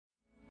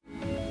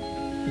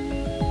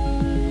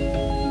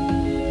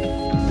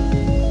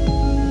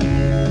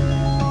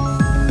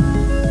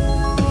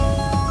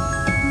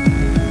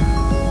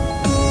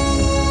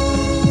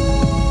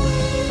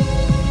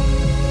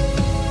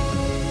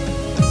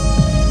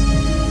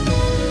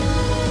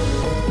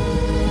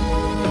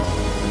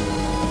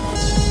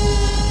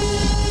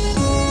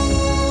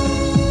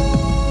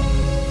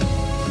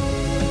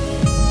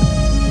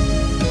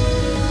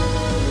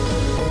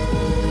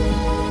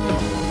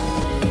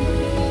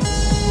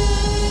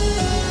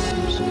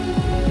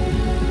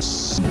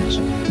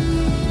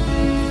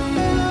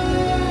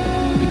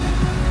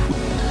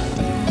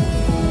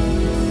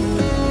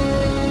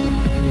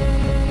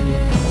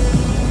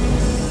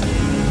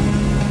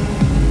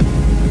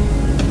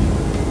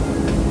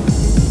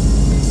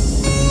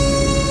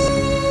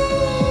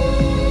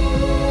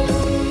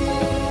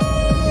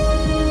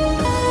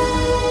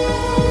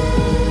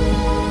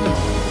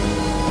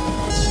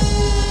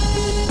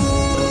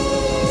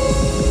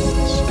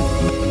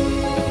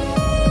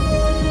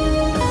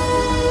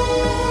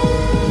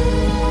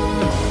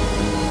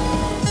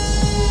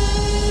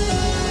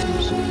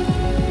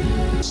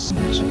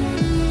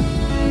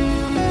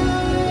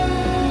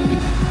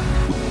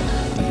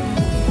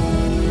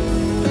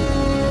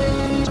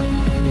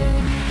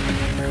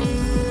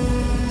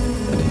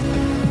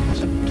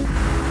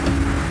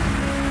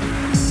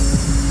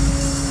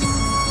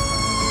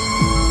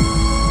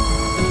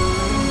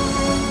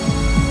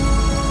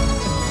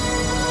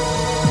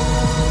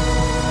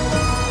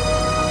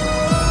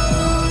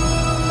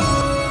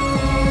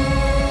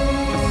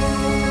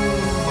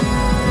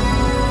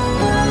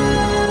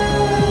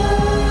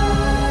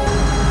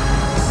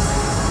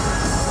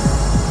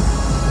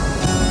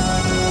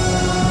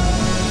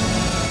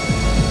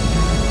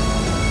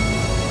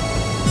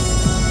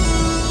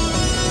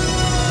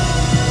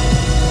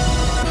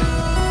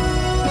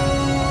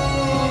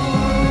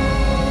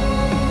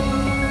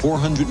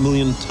300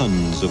 million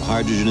tons of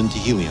hydrogen into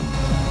helium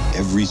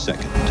every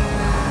second.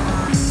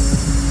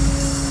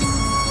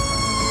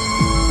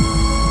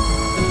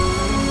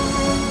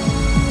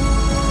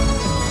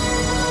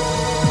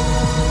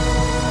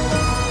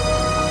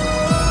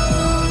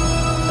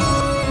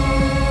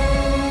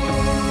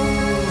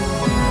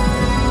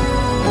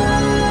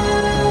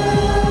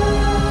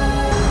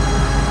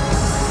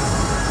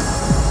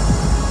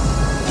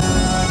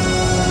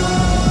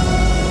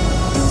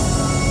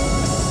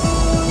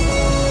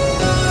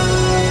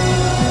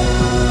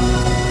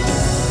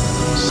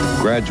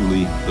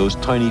 Gradually, those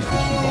tiny fish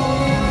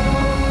evolved.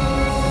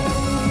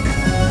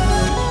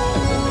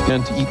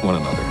 Began to eat one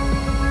another.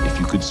 If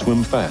you could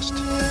swim fast,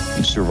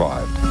 you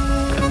survived.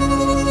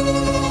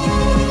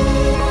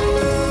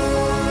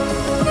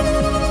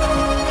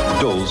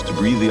 Gills to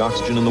breathe the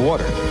oxygen in the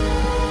water.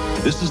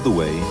 This is the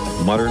way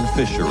modern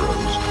fish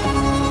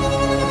arose.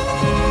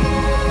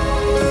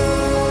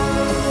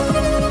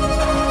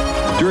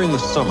 During the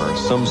summer,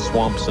 some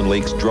swamps and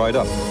lakes dried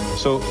up,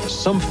 so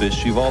some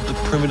fish evolved a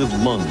primitive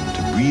lung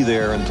to breathe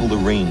air until the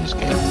rains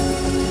came.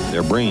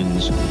 Their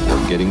brains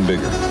were getting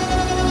bigger.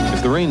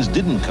 If the rains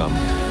didn't come,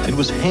 it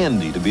was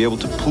handy to be able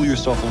to pull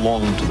yourself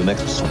along to the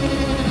next swamp.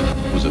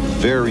 It was a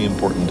very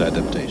important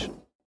adaptation.